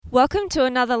Welcome to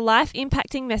another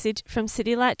life-impacting message from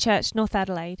City Light Church, North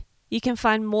Adelaide. You can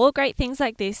find more great things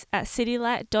like this at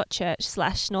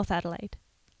citylight.church/North Adelaide.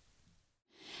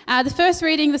 The first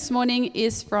reading this morning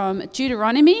is from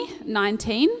Deuteronomy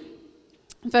 19,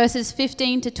 verses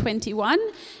 15 to 21,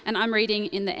 and I'm reading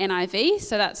in the NIV,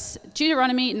 so that's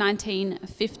Deuteronomy 19,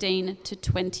 15 to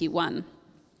 21.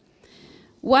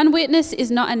 One witness is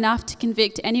not enough to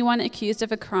convict anyone accused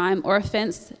of a crime or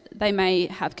offence they may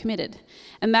have committed.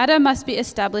 A matter must be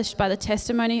established by the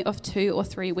testimony of 2 or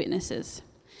 3 witnesses.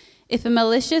 If a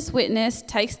malicious witness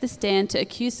takes the stand to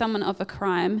accuse someone of a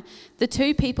crime, the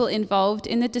 2 people involved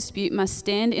in the dispute must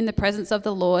stand in the presence of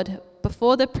the Lord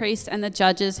before the priests and the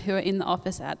judges who are in the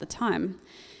office at the time.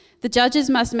 The judges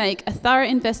must make a thorough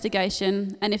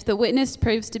investigation, and if the witness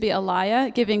proves to be a liar,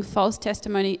 giving false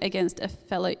testimony against a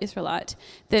fellow Israelite,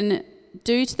 then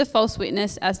do to the false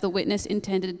witness as the witness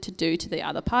intended to do to the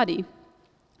other party.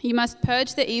 You must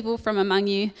purge the evil from among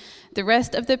you. The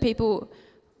rest of the people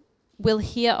will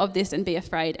hear of this and be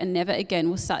afraid, and never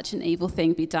again will such an evil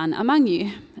thing be done among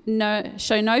you.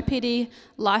 Show no pity,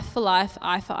 life for life,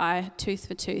 eye for eye, tooth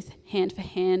for tooth, hand for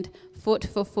hand, foot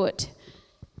for foot.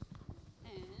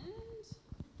 And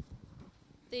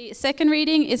the second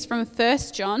reading is from 1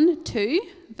 John 2,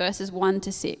 verses 1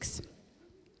 to 6.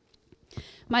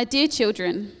 My dear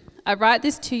children, I write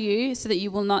this to you so that you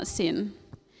will not sin.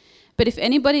 But if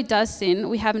anybody does sin,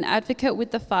 we have an advocate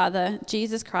with the Father,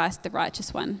 Jesus Christ, the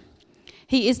righteous one.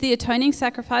 He is the atoning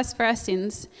sacrifice for our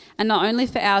sins, and not only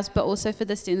for ours, but also for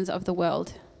the sins of the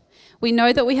world. We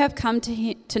know that we have come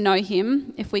to know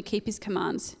him if we keep his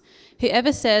commands.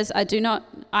 Whoever says I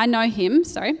know him,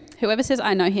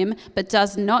 but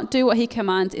does not do what he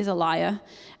commands is a liar,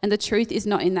 and the truth is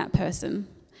not in that person.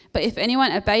 But if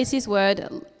anyone obeys his word,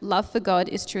 love for God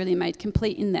is truly made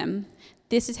complete in them.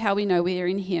 This is how we know we are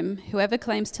in him. Whoever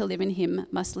claims to live in him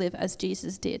must live as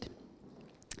Jesus did.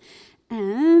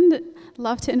 And I'd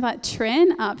love to invite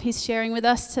Tren up. He's sharing with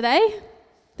us today.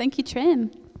 Thank you,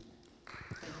 Tren.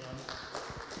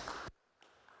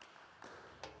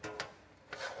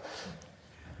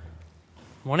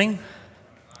 Morning.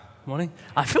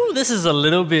 I feel this is a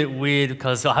little bit weird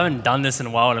because I haven't done this in a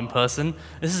while in person.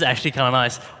 This is actually kind of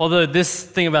nice. Although this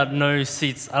thing about no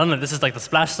seats, I don't know, this is like the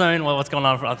splash zone. What's going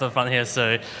on at the front here?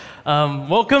 So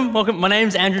welcome. My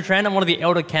name's Andrew Tran. I'm one of the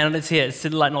elder candidates here at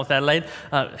City Light North Adelaide.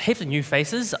 Heaps of new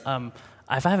faces. If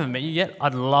I haven't met you yet,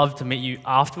 I'd love to meet you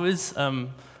afterwards.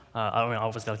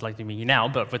 Obviously I'd like to meet you now,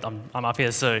 but I'm up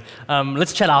here, so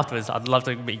let's chat afterwards. I'd love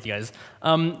to meet you guys.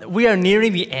 We are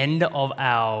nearing the end of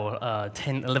our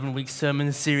 11-week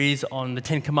sermon series on the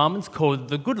 10 Commandments called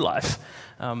The Good Life.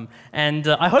 And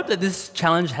I hope that this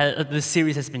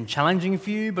series has been challenging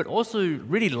for you, but also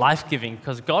really life-giving,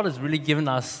 because God has really given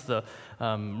us the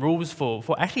rules for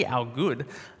actually our good.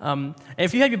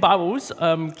 If you have your Bibles,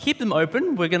 keep them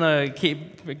open. We're going to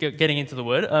keep getting into the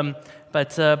Word.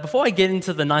 But before I get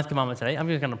into the 9th commandment today, I'm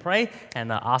just going to pray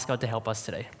and ask God to help us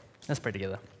today. Let's pray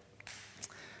together.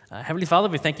 Heavenly Father,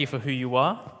 we thank you for who you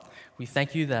are. We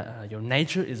thank you that your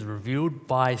nature is revealed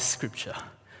by Scripture.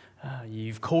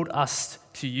 You've called us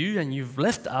to you and you've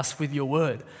left us with your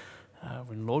word.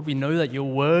 Lord, we know that your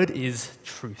word is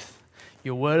truth.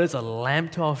 Your word is a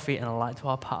lamp to our feet and a light to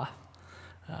our path.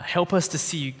 Help us to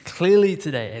see you clearly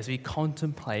today as we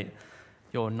contemplate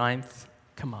your 9th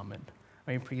commandment.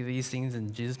 I pray these things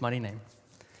in Jesus' mighty name.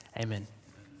 Amen.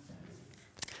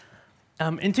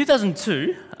 In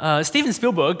 2002, Steven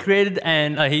Spielberg created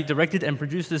and he directed and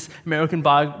produced this American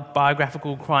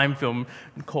biographical crime film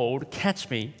called Catch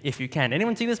Me If You Can.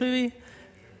 Anyone seen this movie?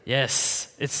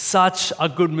 Yes, it's such a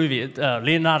good movie.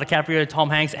 Leonardo DiCaprio, Tom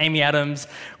Hanks, Amy Adams,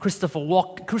 Christopher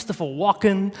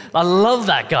Walken. I love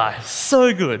that guy.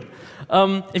 So good.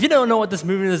 If you don't know what this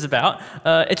movie is about,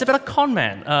 it's about a con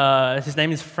man. His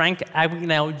name is Frank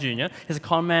Abagnale Jr. He's a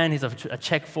con man. He's a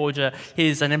check forger.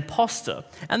 He's an imposter.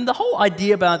 And the whole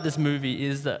idea about this movie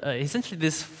is that essentially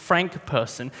this Frank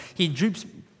person, he dupes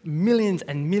millions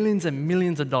and millions and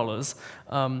millions of dollars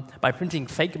by printing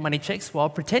fake money checks while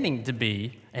pretending to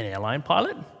be an airline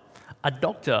pilot, a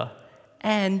doctor,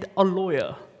 and a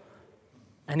lawyer.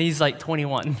 And he's like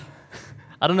 21.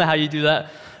 I don't know how you do that,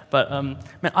 but man,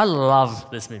 I love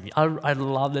this movie. I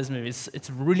love this movie. It's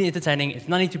really entertaining. It's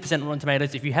 92% Rotten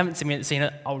Tomatoes. If you haven't seen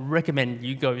it, I'll recommend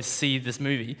you go see this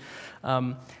movie.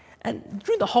 And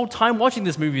during the whole time watching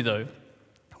this movie, though,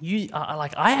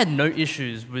 I had no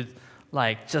issues with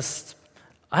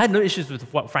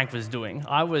what Frank was doing.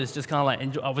 I was just kind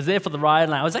of I was there for the ride,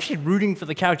 and I was actually rooting for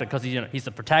the character because he's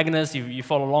the protagonist. You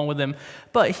follow along with him,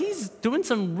 but he's doing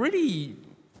some really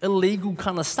illegal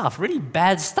kind of stuff, really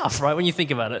bad stuff, right, when you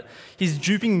think about it. He's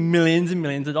duping millions and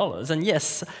millions of dollars. And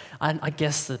yes, I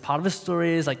guess the part of his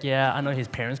story is like, yeah, I know his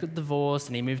parents got divorced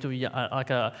and he moved to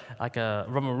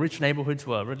from a rich neighborhood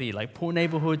to a really like poor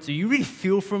neighborhood, so you really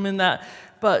feel for him in that.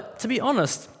 But to be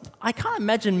honest, I can't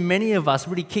imagine many of us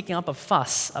really kicking up a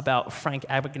fuss about Frank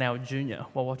Abagnale Jr.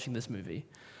 while watching this movie.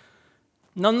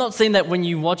 Now, I'm not saying that when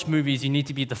you watch movies, you need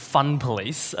to be the fun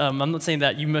police. I'm not saying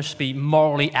that you must be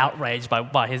morally outraged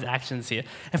by his actions here.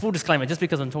 And full disclaimer, just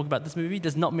because I'm talking about this movie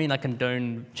does not mean I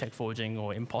condone check forging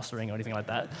or impostering or anything like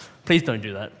that. Please don't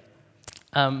do that.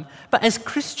 But as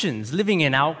Christians living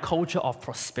in our culture of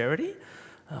prosperity,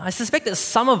 I suspect that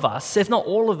some of us, if not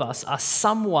all of us, are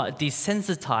somewhat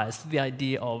desensitized to the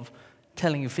idea of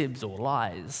telling fibs or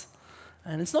lies.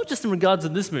 And it's not just in regards to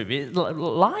this movie.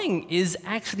 Lying is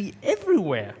actually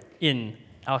everywhere in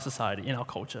our society, in our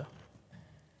culture.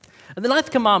 And the ninth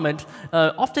commandment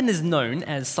often is known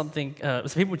as something, so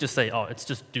people just say, oh, it's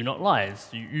just do not lie.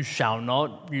 You shall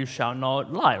not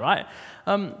lie, right?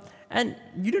 And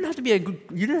you don't have to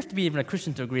be even a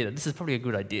Christian to agree that this is probably a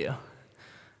good idea.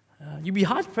 You'd be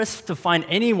hard-pressed to find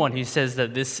anyone who says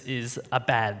that this is a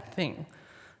bad thing.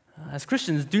 As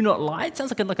Christians, do not lie. It sounds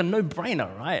like a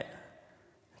no-brainer, right?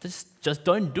 Just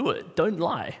don't do it. Don't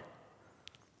lie.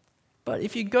 But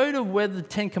if you go to where the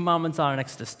Ten Commandments are in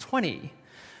Exodus 20,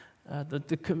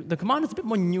 the command is a bit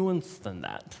more nuanced than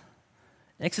that.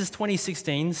 Exodus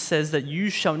 20:16 says that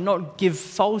you shall not give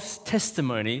false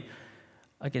testimony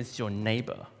against your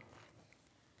neighbor.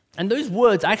 And those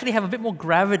words actually have a bit more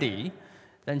gravity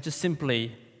than just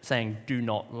simply saying, do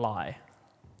not lie.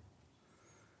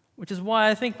 Which is why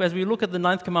I think as we look at the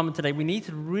ninth commandment today, we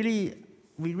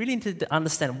really need to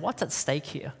understand what's at stake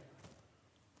here.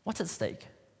 What's at stake?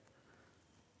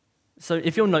 So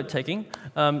if you're note-taking,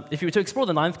 if you were to explore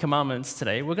the ninth commandments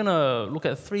today, we're going to look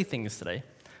at three things today.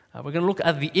 We're going to look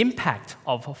at the impact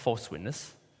of a false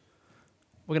witness.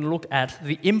 We're going to look at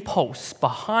the impulse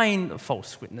behind a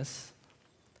false witness.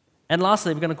 And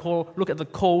lastly, we're going to look at the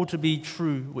call to be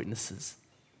true witnesses.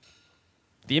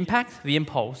 The impact, the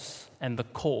impulse, and the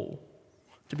call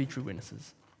to be true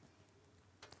witnesses.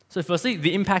 So firstly,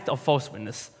 the impact of false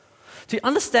witness. To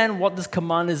understand what this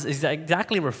command is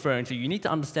exactly referring to, you need to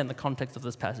understand the context of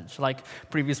this passage. Like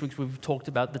previous weeks, we've talked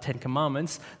about the Ten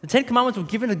Commandments. The Ten Commandments were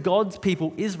given to God's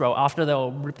people, Israel, after they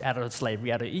were ripped out of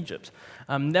slavery, out of Egypt.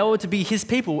 They were to be His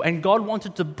people, and God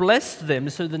wanted to bless them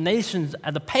so the nations,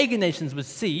 the pagan nations, would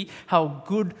see how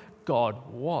good God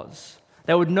was.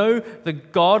 They would know the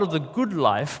God of the good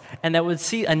life, and they would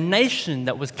see a nation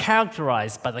that was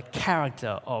characterized by the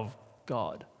character of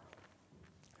God.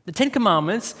 The Ten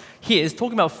Commandments here is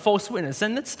talking about false witness,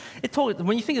 and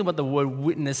when you think about the word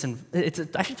witness, and it's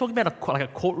actually talking about a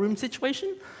courtroom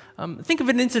situation. Think of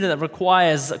an incident that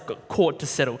requires a court to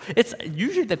settle.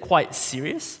 They're quite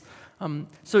serious.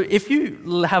 So if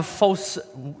you have false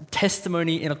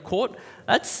testimony in a court,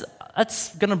 that's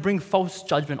going to bring false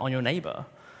judgment on your neighbor.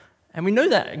 And we know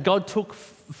that God took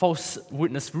false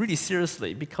witness really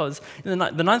seriously because the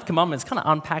ninth commandment is kind of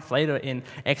unpacked later in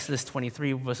Exodus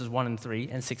 23, verses 1 and 3,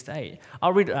 and 6 to 8.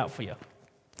 I'll read it out for you.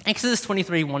 Exodus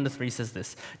 23, 1 to 3 says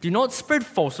this: do not spread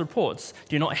false reports.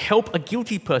 Do not help a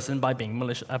guilty person by being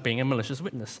a malicious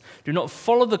witness. Do not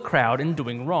follow the crowd in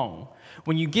doing wrong.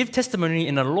 When you give testimony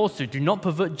in a lawsuit, do not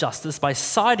pervert justice by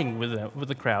siding with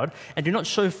the crowd, and do not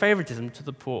show favoritism to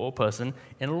the poor person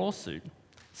in a lawsuit.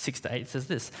 6 to 8 says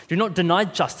this: do not deny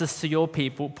justice to your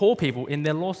poor people in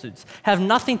their lawsuits. Have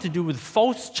nothing to do with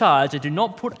false charge, and do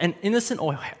not put an innocent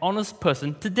or honest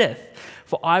person to death.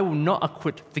 For I will not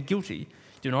acquit the guilty.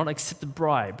 Do not accept a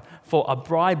bribe, for a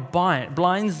bribe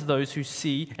blinds those who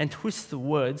see and twists the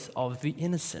words of the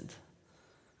innocent.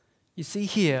 You see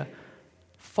here,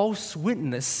 false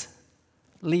witness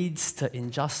leads to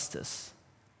injustice.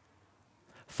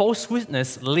 False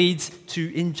witness leads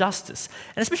to injustice.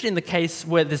 And especially in the case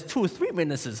where there's 2 or 3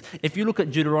 witnesses. If you look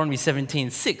at Deuteronomy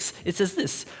 17:6, it says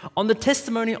this: on the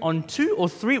testimony on 2 or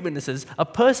 3 witnesses, a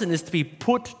person is to be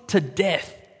put to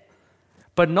death,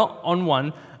 but no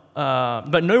one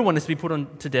is to be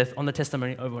put to death on the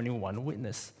testimony of only 1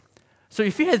 witness. So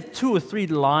if you had 2 or 3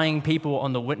 lying people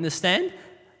on the witness stand,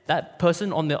 that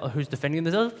person who's defending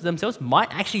themselves might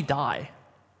actually die.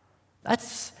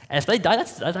 If they die,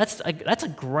 that's a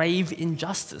grave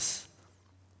injustice.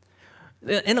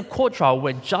 In a court trial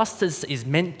where justice is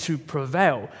meant to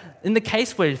prevail, in the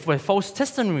case where false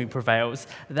testimony prevails,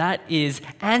 that is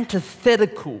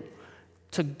antithetical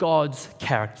to God's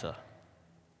character.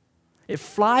 It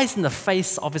flies in the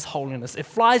face of His holiness. It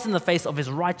flies in the face of His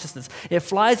righteousness. It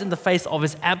flies in the face of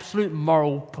His absolute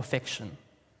moral perfection.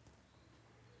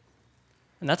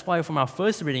 And that's why from our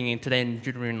first reading today in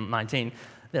Deuteronomy 19,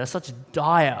 there are such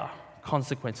dire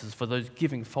consequences for those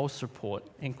giving false report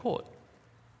in court.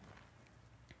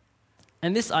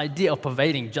 And this idea of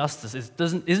pervading justice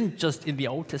isn't just in the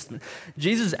Old Testament.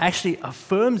 Jesus actually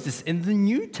affirms this in the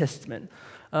New Testament.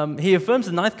 He affirms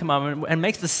the 9th commandment and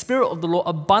makes the spirit of the law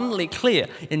abundantly clear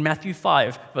in Matthew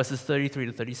 5, verses 33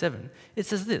 to 37. It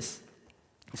says this.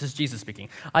 This is Jesus speaking.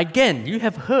 Again, you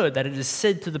have heard that it is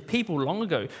said to the people long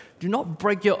ago, do not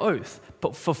break your oath,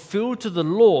 but fulfill to the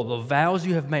law the vows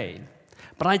you have made.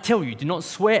 But I tell you, do not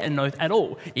swear an oath at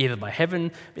all, either by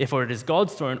heaven, for it is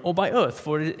God's throne, or by earth,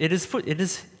 for it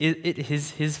is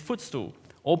his footstool,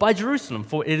 or by Jerusalem,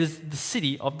 for it is the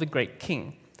city of the great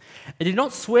king. And do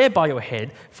not swear by your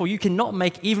head, for you cannot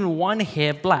make even one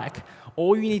hair black.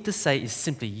 All you need to say is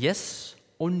simply yes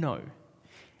or no.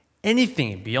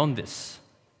 Anything beyond this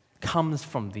comes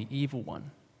from the evil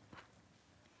one.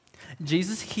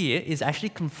 Jesus here is actually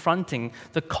confronting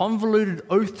the convoluted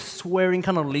oath-swearing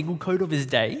kind of legal code of his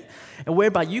day, and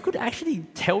whereby you could actually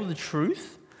tell the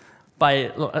truth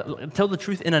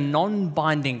in a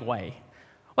non-binding way.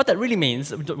 What that really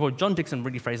means, well, John Dixon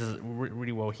really phrases it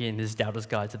really well here in his Doubter's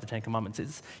Guide to the Ten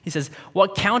Commandments. He says,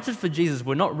 what counted for Jesus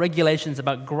were not regulations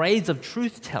about grades of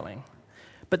truth-telling,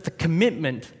 but the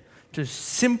commitment to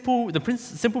simple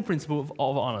principle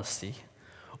of honesty.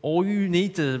 All you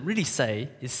need to really say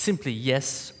is simply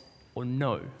yes or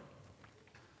no.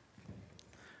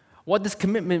 What this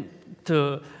commitment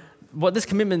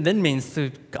then means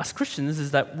to us Christians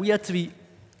is that we are to be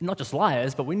not just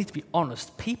liars, but we need to be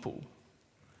honest people.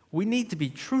 We need to be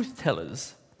truth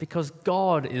tellers because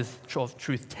God is of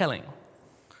truth telling.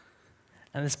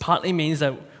 And this partly means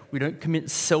that we don't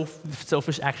commit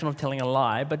selfish action of telling a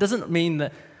lie, but doesn't mean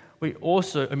that we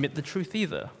also omit the truth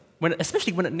either,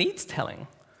 especially when it needs telling.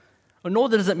 Nor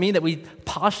does it mean that we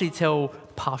partially tell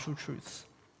partial truths.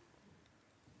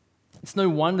 It's no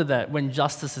wonder that when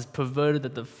justice is perverted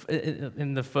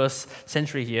in the first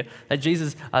century here, that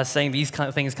Jesus is saying these kind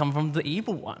of things come from the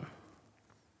evil one.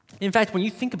 In fact, when you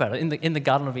think about it, in the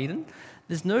Garden of Eden,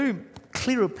 there's no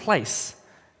clearer place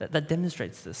that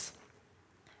demonstrates this.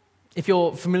 If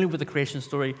you're familiar with the creation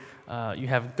story, you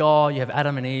have God, you have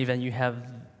Adam and Eve,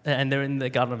 and they're in the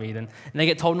Garden of Eden, and they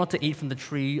get told not to eat from the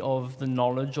tree of the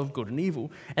knowledge of good and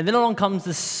evil. And then along comes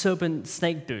this serpent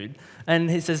snake dude,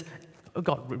 and he says, oh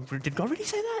God, did God really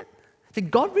say that? Did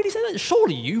God really say that?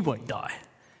 Surely you won't die.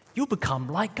 You'll become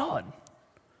like God.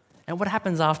 And what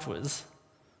happens afterwards?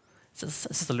 It's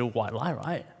just a little white lie,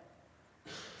 right?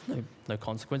 No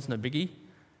consequence, no biggie.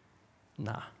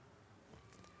 Nah.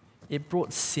 It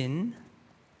brought sin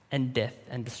and death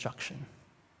and destruction.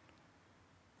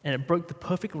 And it broke the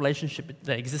perfect relationship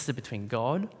that existed between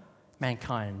God,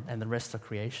 mankind, and the rest of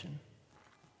creation.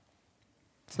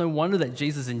 It's no wonder that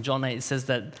Jesus in John 8 says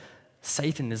that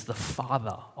Satan is the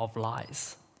father of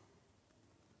lies.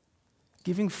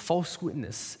 Giving false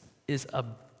witness is a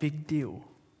big deal.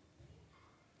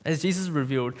 As Jesus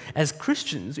revealed, as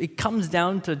Christians, it comes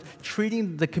down to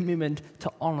treating the commitment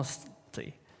to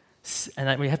honesty, and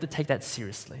that we have to take that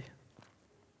seriously.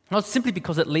 Not simply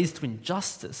because it leads to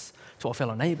injustice to our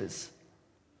fellow neighbors,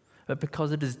 but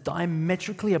because it is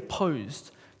diametrically opposed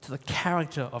to the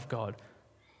character of God,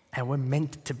 and we're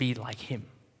meant to be like Him.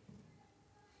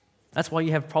 That's why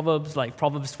you have Proverbs like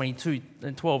Proverbs 22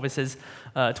 and 12. It says,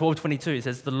 12:22. It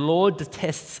says, "The Lord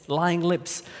detests lying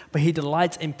lips, but He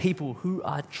delights in people who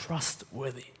are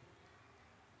trustworthy."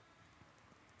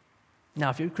 Now,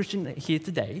 if you're a Christian here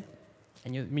today,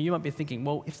 and you might be thinking,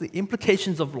 well, if the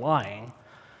implications of lying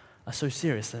are so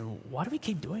serious, then why do we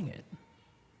keep doing it?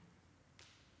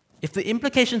 If the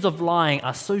implications of lying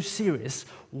are so serious,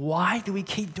 why do we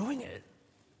keep doing it?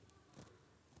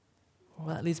 Well,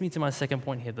 that leads me to my second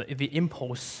point here, the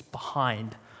impulse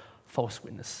behind false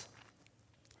witness.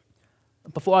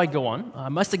 Before I go on, I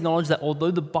must acknowledge that although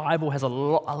the Bible has a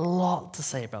lot to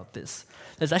say about this,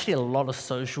 there's actually a lot of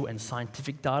social and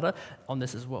scientific data on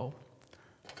this as well.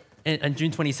 In June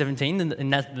 2017, in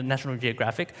the National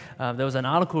Geographic, there was an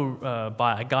article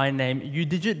by a guy named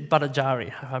Udijit Bhattacharya.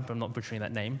 I hope I'm not butchering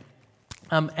that name.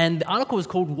 And the article was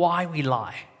called "Why We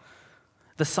Lie: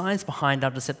 The Science Behind Our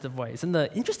Deceptive Ways." And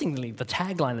interestingly, the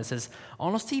tagline that says,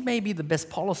 "Honesty may be the best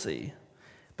policy,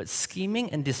 but scheming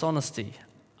and dishonesty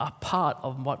are part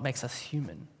of what makes us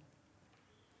human."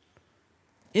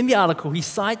 In the article, he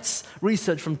cites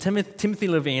research from Timothy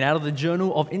Levine out of the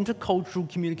Journal of Intercultural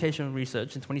Communication and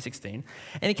Research in 2016,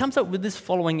 and he comes up with this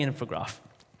following infographic.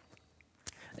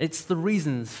 It's the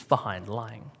reasons behind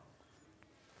lying.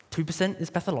 2% is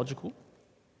pathological.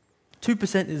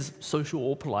 2% is social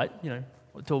or polite,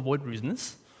 to avoid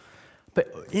rudeness.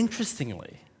 But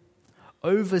interestingly,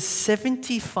 over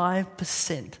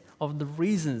 75% of the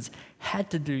reasons had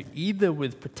to do either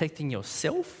with protecting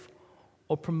yourself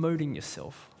or promoting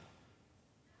yourself.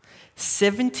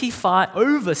 Over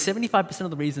 75%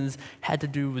 of the reasons had to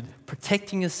do with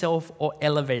protecting yourself or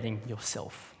elevating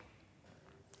yourself.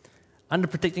 Under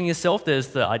protecting yourself, there's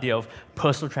the idea of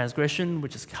personal transgression,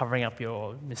 which is covering up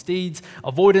your misdeeds,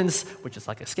 avoidance, which is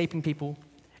like escaping people.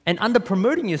 And under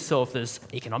promoting yourself, there's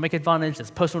economic advantage,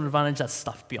 there's personal advantage, that's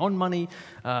stuff beyond money,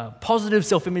 positive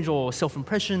self-image or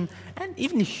self-impression, and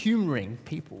even humoring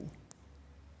people.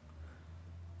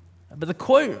 But to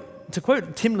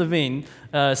quote Tim Levine,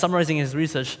 summarizing his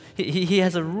research, he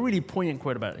has a really poignant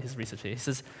quote about his research here. He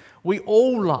says, "We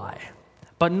all lie,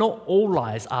 but not all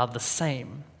lies are the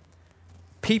same.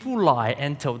 People lie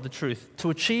and tell the truth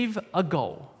to achieve a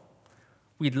goal.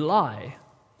 We lie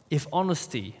if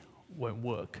honesty won't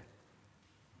work."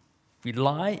 We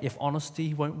lie if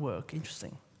honesty won't work.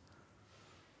 Interesting.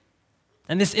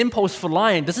 And this impulse for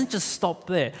lying doesn't just stop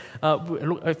there.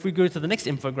 If we go to the next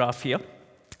infograph here,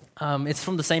 it's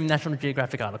from the same National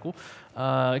Geographic article.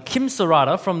 Kim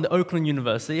Sarada from the Oakland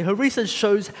University, her research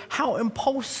shows how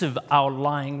impulsive our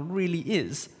lying really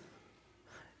is.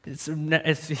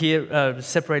 It's here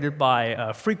separated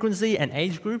by frequency and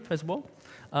age group as well.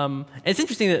 It's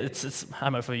interesting that I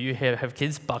don't know if you here have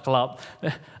kids, buckle up.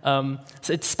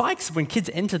 So it spikes when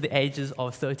kids enter the ages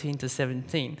of 13 to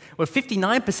 17, where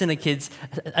 59% of kids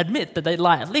admit that they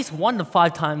lie at least 1 to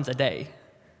 5 times a day.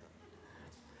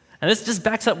 And this just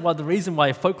backs up the reason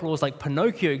why folklores like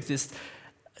Pinocchio exist.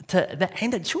 They're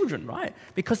aimed at children, right?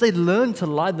 Because they learn to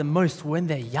lie the most when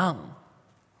they're young.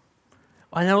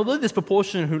 And although this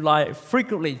proportion who lie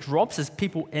frequently drops as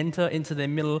people enter into their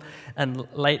middle and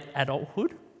late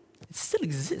adulthood, it still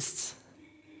exists.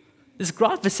 This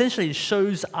graph essentially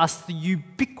shows us the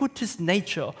ubiquitous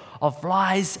nature of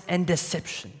lies and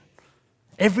deception.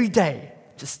 Every day,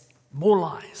 just more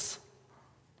lies.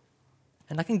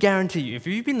 And I can guarantee you, if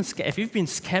you've been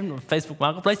scammed on Facebook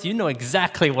Marketplace, you know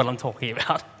exactly what I'm talking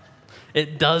about.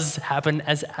 It does happen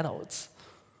as adults.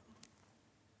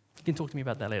 You can talk to me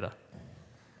about that later.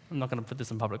 I'm not going to put this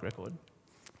on public record.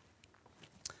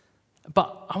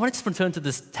 But I want to just return to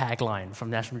this tagline from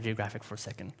National Geographic for a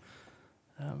second,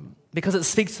 because it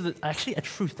speaks to actually a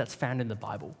truth that's found in the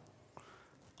Bible.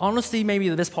 Honesty may be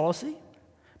the best policy,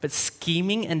 but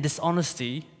scheming and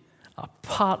dishonesty are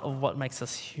part of what makes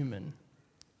us human.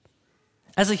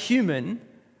 As a human,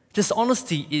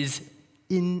 dishonesty is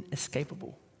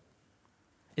inescapable.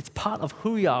 It's part of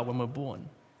who we are when we're born.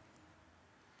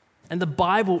 And the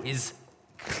Bible is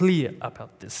clear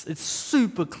about this. It's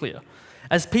super clear.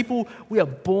 As people, we are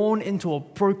born into a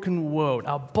broken world.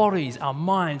 Our bodies, our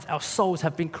minds, our souls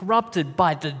have been corrupted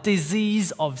by the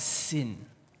disease of sin.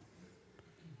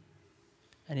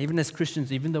 And even as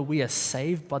Christians, even though we are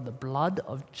saved by the blood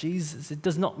of Jesus, it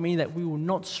does not mean that we will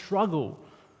not struggle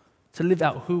to live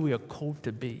out who we are called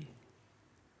to be.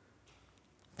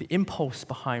 The impulse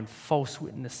behind false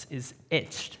witness is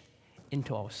etched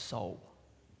into our soul.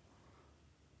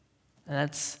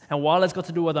 And while it's got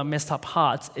to do with our messed up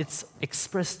hearts, it's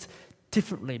expressed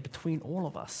differently between all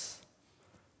of us.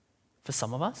 For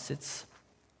some of us, it's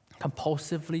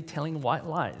compulsively telling white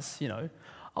lies, oh,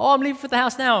 I'm leaving for the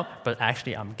house now, but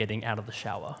actually I'm getting out of the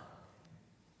shower.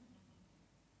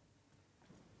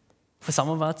 For some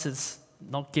of us, it's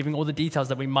not giving all the details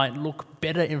that we might look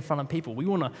better in front of people. We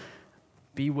want to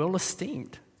be well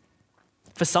esteemed.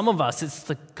 For some of us, it's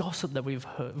the gossip that we've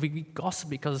heard. We gossip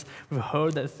because we've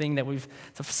heard that thing that we've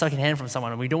secondhand from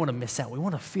someone, and we don't want to miss out. We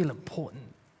want to feel important.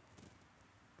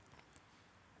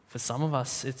 For some of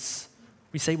us,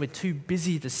 we say we're too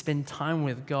busy to spend time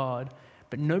with God,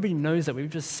 but nobody knows that we've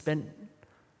just spent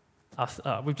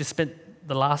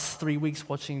the last 3 weeks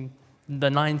watching the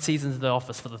 9 seasons of The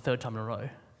Office for the 3rd time in a row.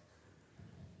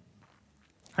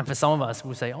 And for some of us,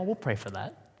 we'll say, oh, we'll pray for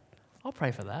that. I'll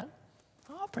pray for that.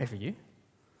 I'll pray for you.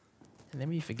 And then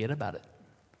we forget about it.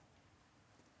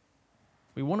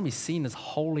 We want to be seen as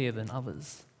holier than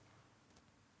others.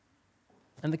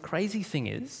 And the crazy thing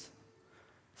is,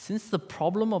 since the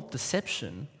problem of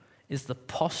deception is the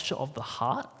posture of the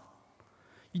heart,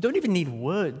 you don't even need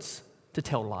words to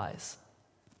tell lies.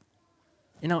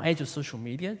 In our age of social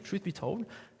media, truth be told,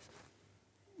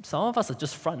 some of us are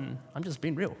just fronting. I'm just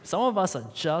being real. Some of us are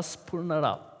just putting it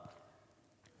up.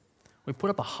 We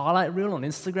put up a highlight reel on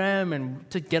Instagram and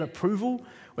to get approval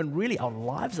when really our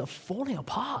lives are falling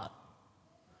apart.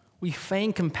 We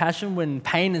feign compassion when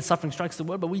pain and suffering strikes the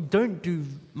world, but we don't do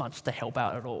much to help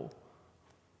out at all.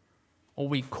 Or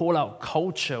we call out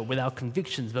culture with our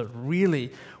convictions, but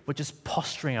really we're just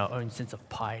posturing our own sense of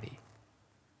piety.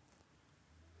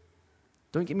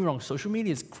 Don't get me wrong, social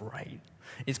media is great.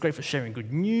 It's great for sharing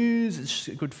good news, it's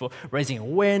good for raising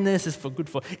awareness, it's good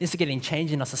for instigating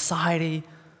change in our society.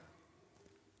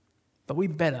 But we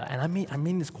better, and I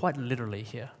mean this quite literally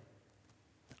here,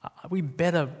 we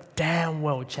better damn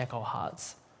well check our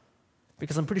hearts.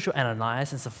 Because I'm pretty sure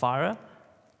Ananias and Sapphira,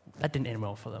 that didn't end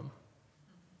well for them.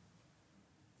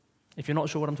 If you're not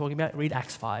sure what I'm talking about, read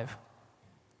Acts 5.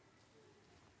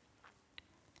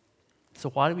 So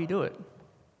why do we do it?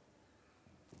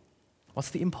 What's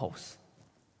the impulse?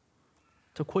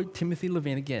 To quote Timothy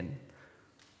Levine again,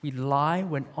 we lie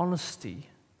when honesty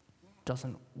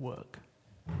doesn't work.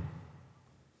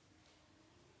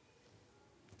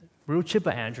 Real chipper,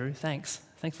 Andrew. Thanks.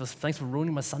 Thanks for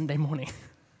ruining my Sunday morning.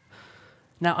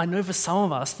 Now, I know for some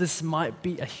of us, this might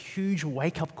be a huge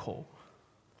wake-up call.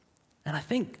 And I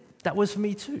think that was for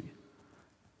me too.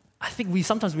 I think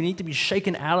sometimes we need to be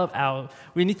shaken out of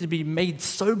we need to be made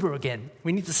sober again.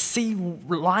 We need to see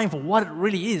lying for what it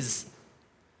really is.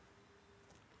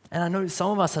 And I know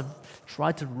some of us have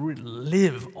tried to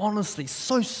live honestly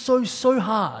so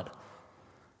hard.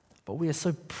 But we are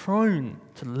so prone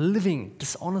to living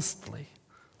dishonestly.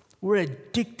 We're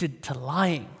addicted to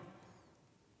lying.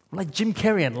 Like Jim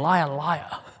Carrey and Liar,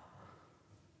 Liar.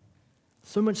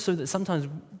 So much so that sometimes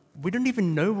we don't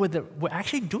even know whether we're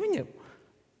actually doing it.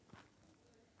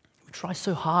 We try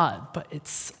so hard, but it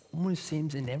almost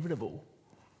seems inevitable.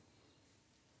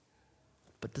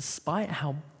 But despite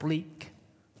how bleak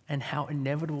and how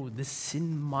inevitable this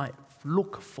sin might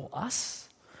look for us,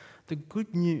 the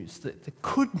good news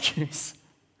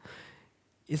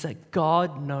is that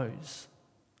God knows.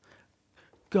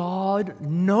 God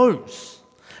knows.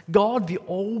 God, the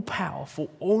all-powerful,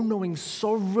 all-knowing,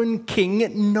 sovereign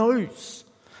King, knows.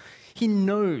 He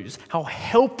knows how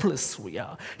helpless we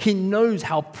are. He knows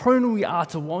how prone we are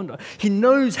to wander. He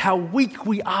knows how weak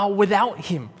we are without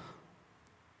Him.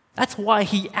 That's why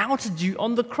He outed you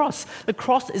on the cross. The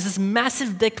cross is this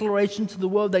massive declaration to the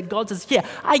world that God says, yeah,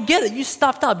 I get it, you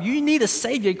stuffed up. You need a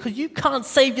Savior because you can't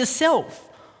save yourself.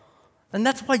 And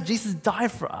that's why Jesus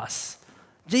died for us.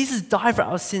 Jesus died for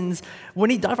our sins. When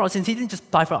He died for our sins, He didn't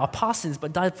just die for our past sins,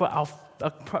 but died for our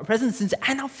present sins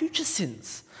and our future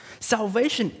sins.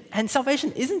 Salvation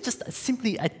isn't just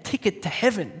simply a ticket to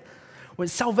heaven. When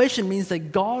salvation means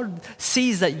that God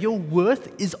sees that your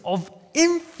worth is of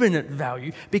infinite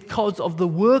value because of the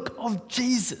work of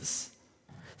Jesus.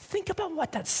 Think about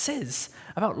what that says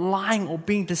about lying or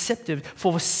being deceptive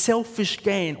for selfish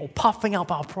gain or puffing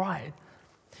up our pride.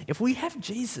 If we have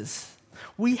Jesus,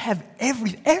 we have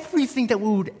everything that we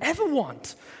would ever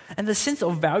want. And the sense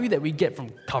of value that we get from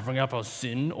covering up our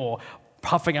sin or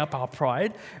puffing up our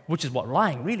pride, which is what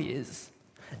lying really is,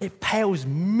 it pales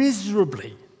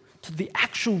miserably to the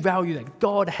actual value that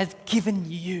God has given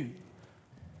you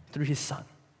through His Son.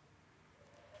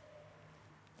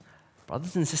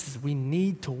 Brothers and sisters, we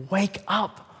need to wake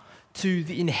up to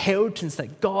the inheritance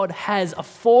that God has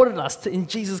afforded us in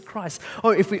Jesus Christ.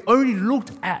 Or if we only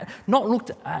not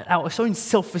looked at our own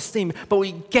self-esteem, but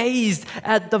we gazed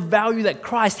at the value that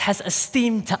Christ has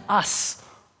esteemed to us.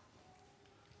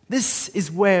 This is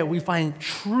where we find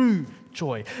true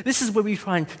joy. This is where we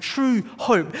find true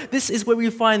hope. This is where we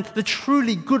find the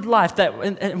truly good life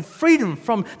and freedom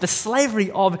from the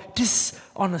slavery of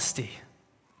dishonesty.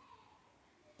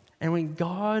 And when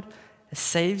God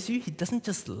saves you, He doesn't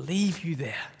just leave you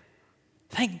there.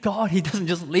 Thank God He doesn't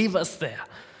just leave us there.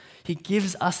 He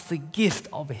gives us the gift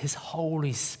of His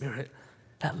Holy Spirit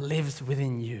that lives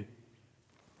within you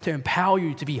to empower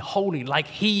you to be holy like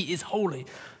He is holy,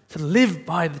 to live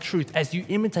by the truth as you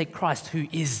imitate Christ who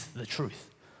is the truth.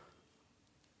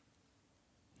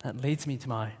 That leads me to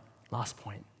my last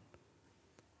point.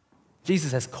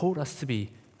 Jesus has called us to be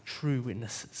true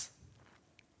witnesses.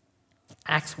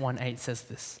 Acts 1:8 says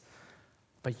this,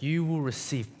 "But you will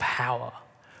receive power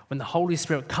when the Holy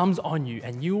Spirit comes on you,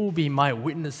 and you will be my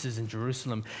witnesses in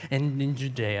Jerusalem and in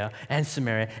Judea and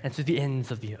Samaria and to the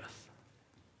ends of the earth."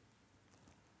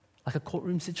 Like a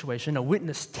courtroom situation, a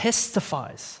witness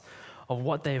testifies of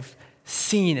what they've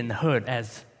seen and heard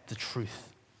as the truth.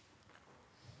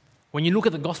 When you look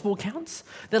at the gospel accounts,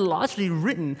 they're largely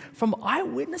written from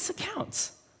eyewitness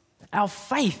accounts. Our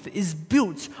faith is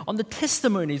built on the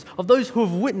testimonies of those who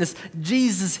have witnessed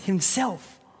Jesus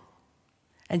Himself.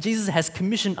 And Jesus has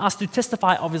commissioned us to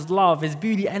testify of His love, His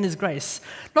beauty, and His grace,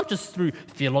 not just through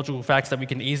theological facts that we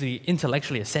can easily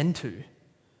intellectually ascend to,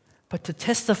 but to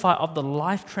testify of the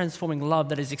life-transforming love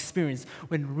that is experienced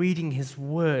when reading His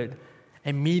Word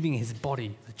and meeting His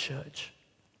body, the church.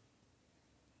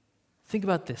 Think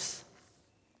about this.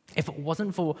 If it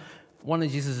wasn't for one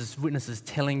of Jesus' witnesses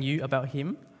telling you about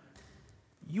Him,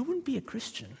 you wouldn't be a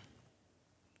Christian.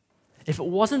 If it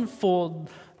wasn't for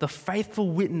the faithful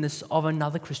witness of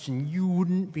another Christian, you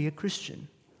wouldn't be a Christian.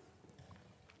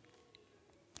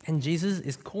 And Jesus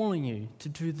is calling you to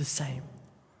do the same,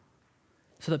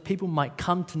 so that people might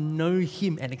come to know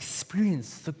him and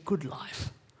experience the good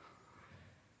life.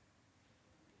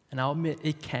 And I'll admit,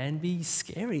 it can be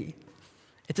scary.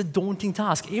 It's a daunting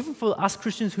task, even for us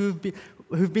Christians who've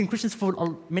been Christians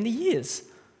for many years.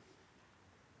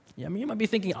 Yeah, I mean, you might be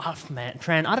thinking, oh man,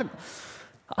 Tran,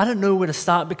 I don't know where to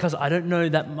start because I don't know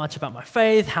that much about my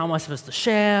faith. How am I supposed to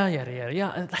share? Yada, yada,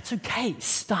 yada. And that's okay.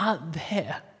 Start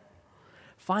there.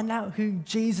 Find out who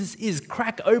Jesus is.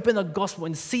 Crack open the gospel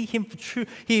and see him for true,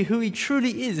 hear who he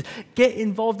truly is. Get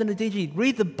involved in a DG.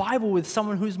 Read the Bible with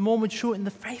someone who's more mature in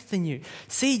the faith than you.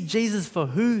 See Jesus for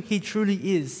who he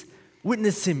truly is.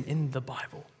 Witness him in the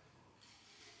Bible.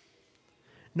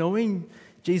 Knowing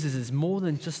Jesus is more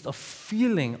than just a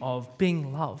feeling of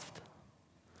being loved.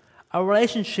 Our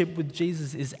relationship with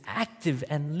Jesus is active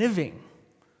and living.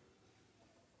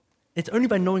 It's only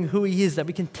by knowing who he is that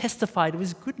we can testify to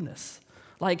his goodness.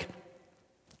 Like,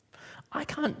 I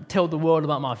can't tell the world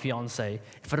about my fiancée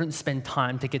if I don't spend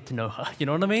time to get to know her. You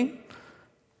know what I mean?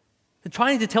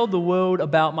 Trying to tell the world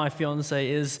about my fiancée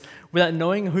is without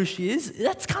knowing who she is,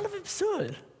 that's kind of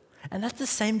absurd. And that's the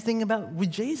same thing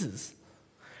with Jesus.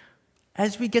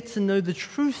 As we get to know the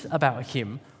truth about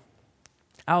him,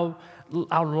 our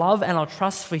love and our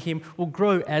trust for him will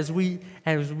grow as we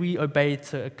obey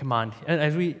to command,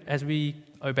 as we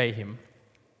obey him.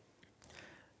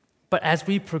 But as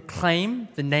we proclaim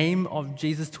the name of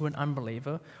Jesus to an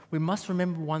unbeliever, we must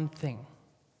remember one thing: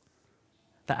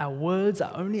 that our words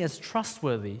are only as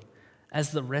trustworthy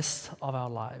as the rest of our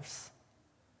lives.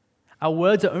 Our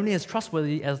words are only as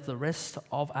trustworthy as the rest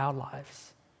of our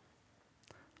lives.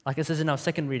 Like it says in our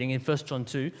second reading in 1 John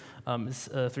 2,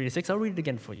 3-6, I'll read it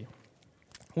again for you.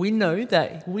 We know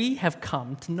that we have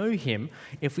come to know him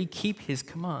if we keep his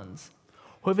commands.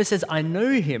 Whoever says, I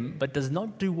know him, but does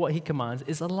not do what he commands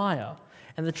is a liar,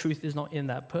 and the truth is not in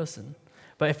that person.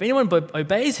 But if anyone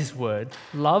obeys his word,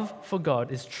 love for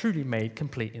God is truly made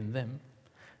complete in them.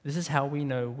 This is how we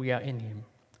know we are in him.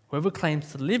 Whoever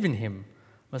claims to live in him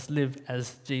must live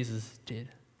as Jesus did.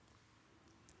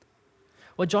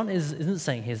 What John isn't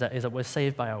saying here is that we're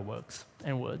saved by our works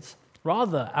and words.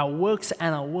 Rather, our works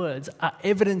and our words are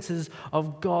evidences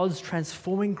of God's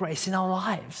transforming grace in our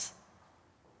lives.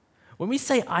 When we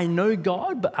say, I know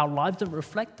God, but our lives don't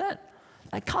reflect that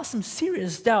casts some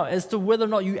serious doubt as to whether or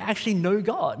not you actually know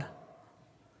God.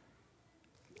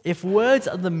 If words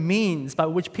are the means by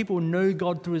which people know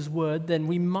God through his word, then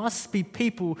we must be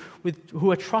people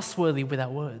who are trustworthy with our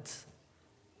words.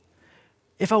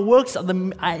 If our works are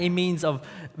a means of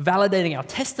validating our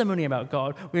testimony about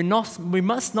God, we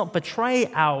must not betray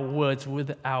our words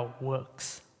with our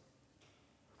works.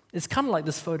 It's kind of like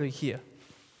this photo here.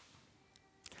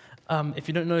 If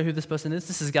you don't know who this person is,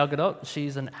 this is Gal Gadot.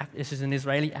 She's an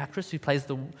Israeli actress who plays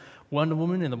the Wonder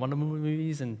Woman in the Wonder Woman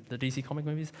movies and the DC comic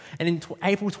movies. And in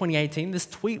April 2018, this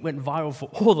tweet went viral for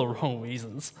all the wrong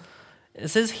reasons. It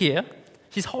says here,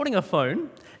 she's holding a phone,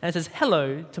 and it says,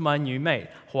 hello to my new mate,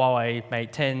 Huawei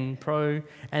Mate 10 Pro.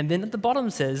 And then at the bottom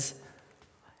says,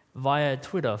 via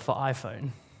Twitter for iPhone.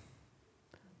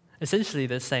 Essentially,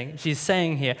 she's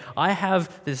saying here, I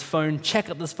have this phone,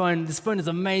 check out this phone is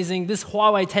amazing, this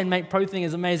Huawei 10 Mate Pro thing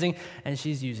is amazing, and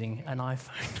she's using an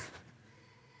iPhone.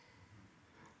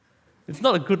 It's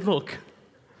not a good look.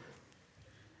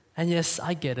 And yes,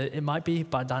 I get it, it might be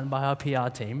done by our PR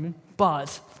team,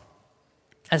 but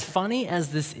as funny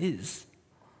as this is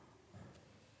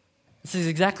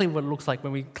exactly what it looks like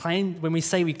when we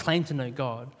say we claim to know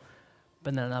God,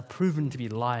 but then are proven to be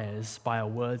liars by our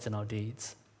words and our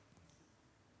deeds.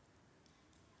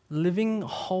 Living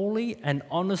holy and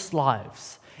honest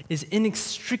lives is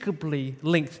inextricably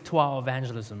linked to our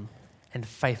evangelism and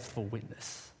faithful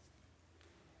witness.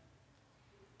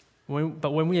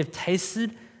 But when we have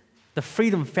tasted the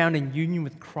freedom found in union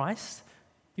with Christ,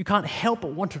 you can't help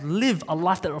but want to live a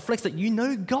life that reflects that you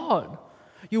know God.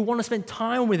 You want to spend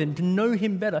time with him to know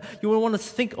him better. You want to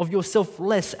think of yourself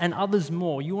less and others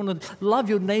more. You want to love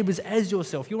your neighbors as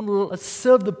yourself. You want to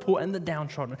serve the poor and the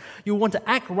downtrodden. You want to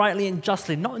act rightly and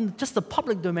justly, not in just the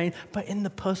public domain, but in the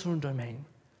personal domain.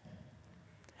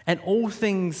 And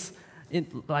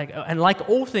like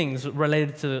all things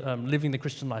related to living the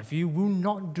Christian life, you will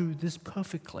not do this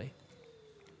perfectly.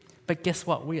 But guess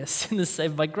what? We are sinners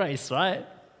saved by grace, right?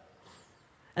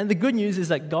 And the good news is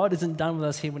that God isn't done with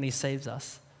us here when he saves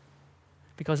us.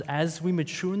 Because as we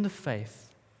mature in the faith,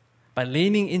 by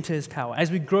leaning into his power,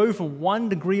 as we grow from one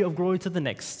degree of glory to the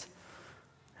next,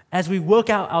 as we work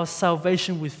out our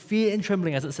salvation with fear and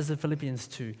trembling, as it says in Philippians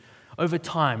 2, Over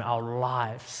time, our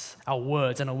lives, our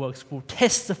words, and our works will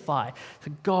testify to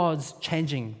God's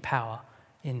changing power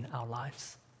in our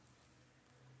lives.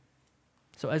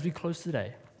 So as we close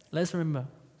today, let's remember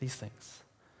these things.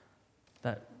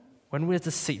 That when we're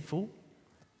deceitful,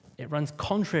 it runs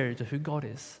contrary to who God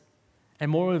is,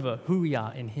 and moreover, who we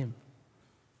are in Him.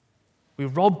 We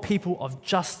rob people of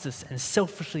justice and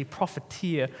selfishly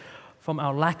profiteer from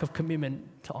our lack of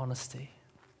commitment to honesty.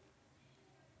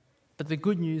 But the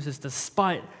good news is,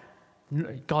 despite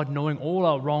God knowing all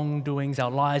our wrongdoings,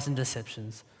 our lies and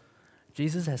deceptions,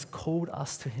 Jesus has called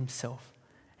us to Himself,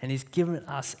 and He's given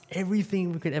us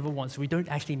everything we could ever want, so we don't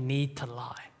actually need to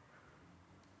lie.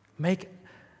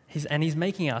 He's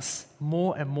making us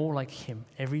more and more like Him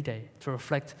every day to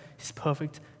reflect His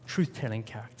perfect, truth-telling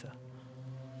character.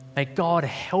 May God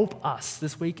help us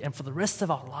this week and for the rest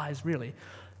of our lives, really,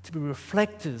 to be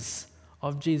reflectors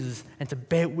of Jesus and to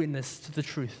bear witness to the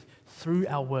truth through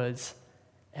our words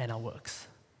and our works.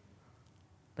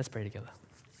 Let's pray together.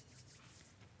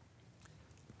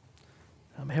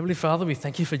 Heavenly Father, we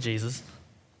thank You for Jesus.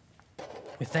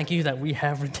 We thank You that we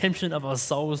have redemption of our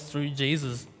souls through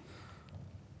Jesus.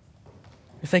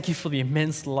 We thank You for the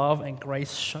immense love and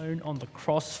grace shown on the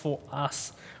cross for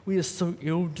us. We are so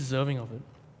ill-deserving of it.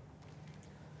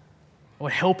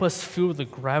 Lord, help us feel the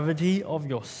gravity of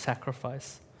Your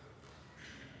sacrifice.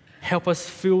 Help us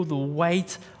feel the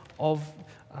weight of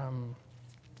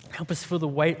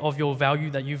Your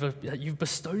value that you've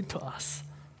bestowed to us.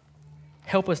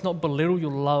 Help us not belittle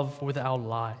Your love with our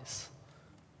lies.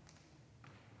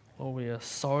 Lord, we are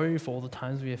sorry for all the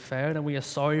times we have failed, and we are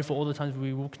sorry for all the times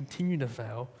we will continue to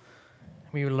fail.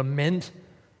 We will lament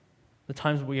the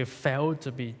times we have failed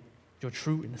to be Your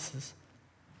true witnesses.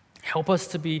 Help us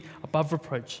to be above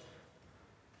reproach,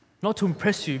 not to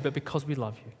impress You, but because we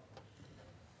love You.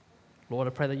 Lord, I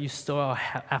pray that You stir our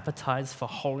appetites for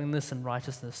holiness and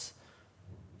righteousness,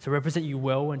 to represent You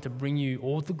well and to bring You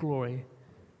all the glory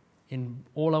in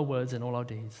all our words and all our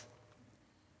deeds.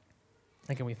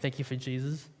 Again, we thank You for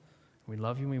Jesus. We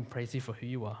love You and we praise You for who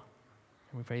You are.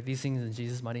 And we pray these things in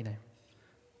Jesus' mighty name.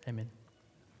 Amen.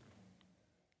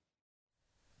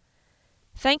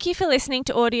 Thank you for listening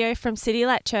to audio from City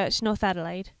Light Church, North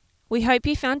Adelaide. We hope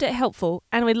you found it helpful,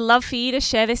 and we'd love for you to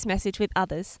share this message with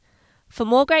others. For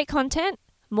more great content,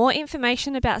 more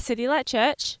information about City Light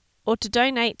Church, or to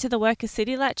donate to the work of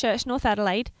City Light Church North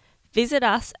Adelaide, visit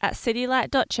us at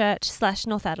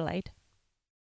citylight.church/North Adelaide.